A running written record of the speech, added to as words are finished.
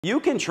You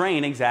can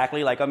train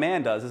exactly like a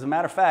man does. As a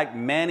matter of fact,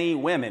 many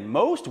women,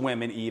 most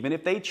women even,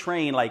 if they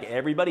train like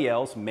everybody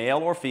else, male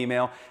or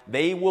female,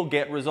 they will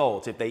get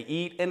results. If they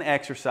eat and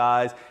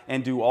exercise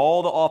and do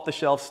all the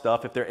off-the-shelf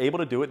stuff, if they're able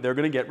to do it, they're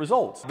going to get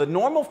results. The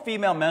normal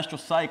female menstrual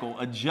cycle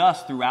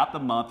adjusts throughout the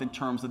month in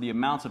terms of the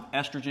amounts of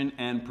estrogen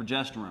and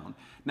progesterone.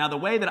 Now, the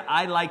way that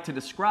I like to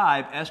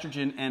describe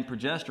estrogen and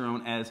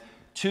progesterone as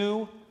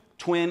two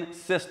twin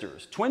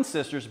sisters,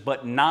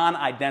 but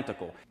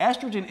non-identical.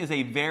 Estrogen is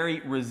a very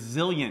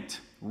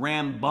resilient,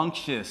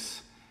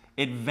 rambunctious,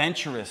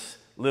 adventurous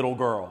little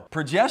girl.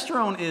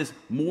 Progesterone is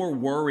more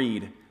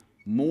worried,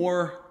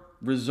 more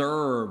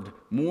reserved,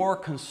 more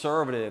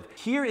conservative.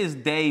 Here is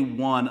day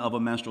one of a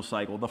menstrual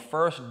cycle, the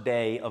first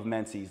day of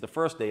menses, the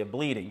first day of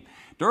bleeding.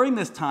 During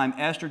this time,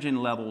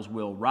 estrogen levels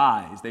will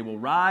rise. They will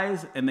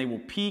rise and they will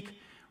peak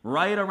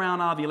right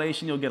around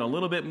ovulation. You'll get a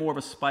little bit more of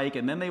a spike,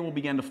 and then they will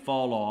begin to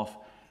fall off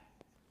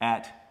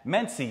at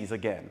menses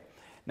again.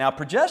 Now,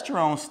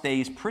 progesterone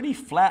stays pretty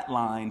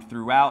flatlined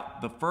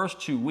throughout the first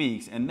 2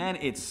 weeks, and then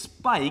it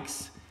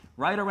spikes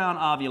right around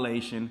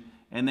ovulation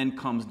and then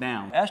comes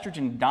down.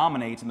 Estrogen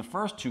dominates in the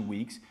first 2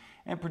 weeks,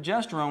 and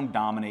progesterone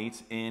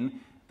dominates in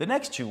the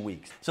next 2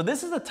 weeks. So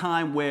this is the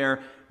time where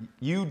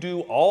you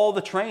do all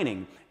the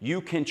training. You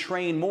can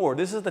train more.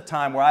 This is the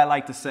time where I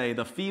like to say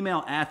the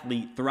female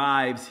athlete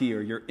thrives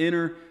here. Your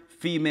inner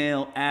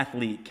female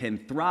athlete can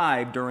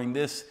thrive during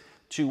this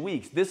 2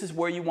 weeks. This is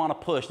where you want to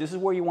push. This is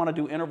where you want to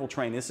do interval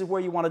training. This is where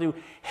you want to do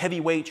heavy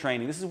weight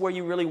training. This is where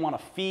you really want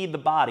to feed the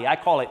body. I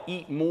call it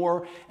eat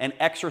more and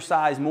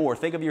exercise more.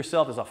 Think of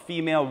yourself as a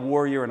female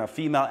warrior and a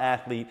female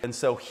athlete. And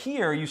so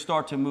here you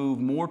start to move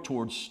more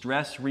towards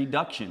stress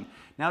reduction.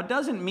 Now, it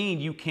doesn't mean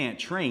you can't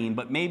train,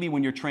 but maybe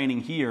when you're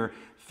training here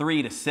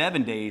 3 to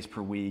 7 days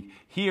per week,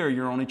 here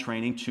you're only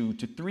training 2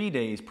 to 3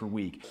 days per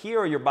week.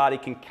 Here your body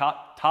can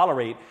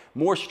tolerate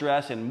more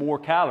stress and more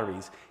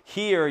calories.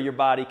 Here your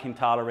body can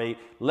tolerate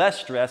less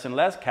stress and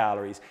less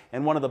calories.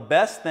 And one of the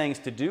best things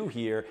to do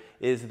here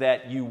is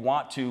that you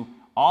want to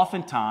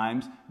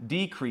oftentimes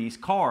decrease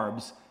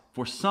carbs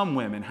for some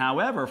women.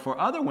 However, for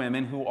other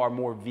women who are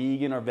more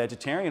vegan or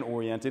vegetarian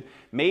oriented,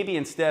 maybe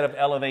instead of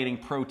elevating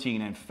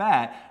protein and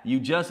fat, you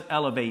just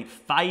elevate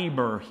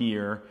fiber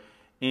here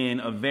in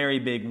a very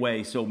big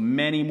way. So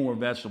many more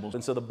vegetables.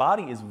 And so the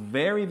body is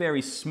very,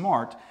 very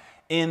smart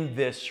in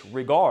this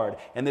regard.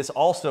 And this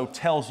also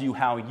tells you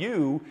how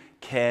you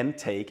can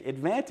take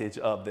advantage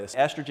of this.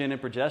 Estrogen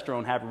and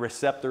progesterone have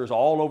receptors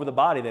all over the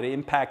body that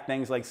impact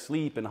things like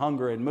sleep and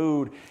hunger and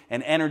mood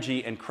and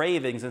energy and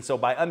cravings. And so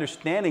by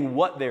understanding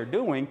what they're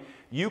doing,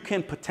 you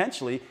can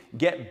potentially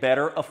get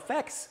better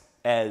effects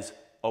as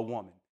a woman.